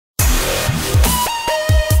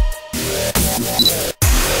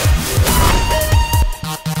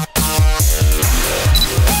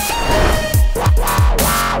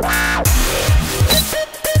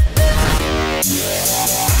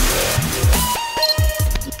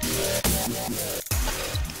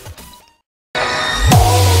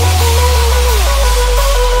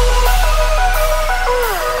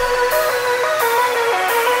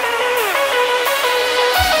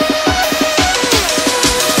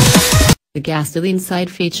The gasoline side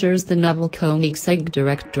features the novel Koenigsegg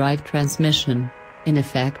Direct Drive transmission. In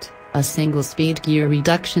effect, a single-speed gear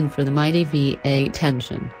reduction for the mighty V8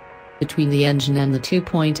 engine. Between the engine and the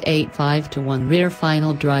 2.85-to-1 rear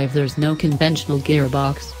final drive there's no conventional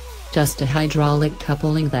gearbox. Just a hydraulic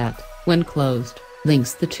coupling that, when closed,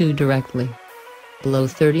 links the two directly. Below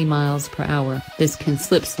 30 miles per hour, this can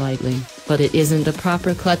slip slightly, but it isn't a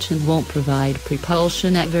proper clutch and won't provide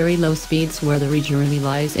propulsion at very low speeds where the Regera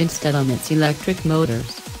relies instead on its electric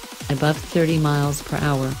motors. Above 30 miles per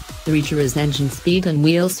hour, the Regera's engine speed and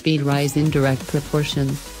wheel speed rise in direct proportion,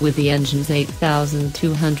 with the engine's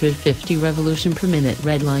 8,250 revolution per minute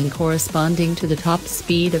redline corresponding to the top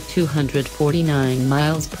speed of 249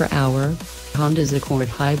 miles per hour. Honda's Accord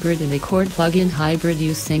Hybrid and Accord plug-in hybrid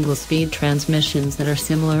use single-speed transmissions that are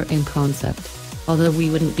similar in concept. Although we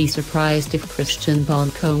wouldn't be surprised if Christian von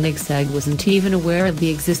Koenigsegg wasn't even aware of the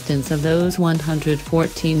existence of those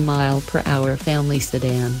 114 mile per hour family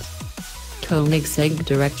sedans. Koenigsegg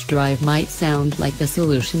Direct Drive might sound like the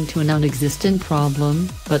solution to a non-existent problem,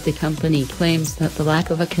 but the company claims that the lack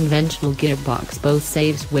of a conventional gearbox both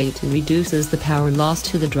saves weight and reduces the power loss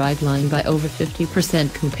to the driveline by over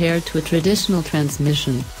 50% compared to a traditional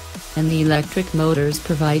transmission. And the electric motors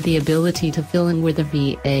provide the ability to fill in where the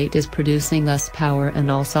V8 is producing less power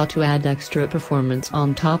and also to add extra performance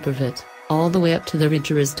on top of it, all the way up to the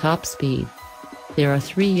Regera's top speed. There are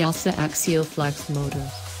 3 Yalsa axial flex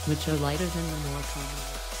motors, which are lighter than the more common.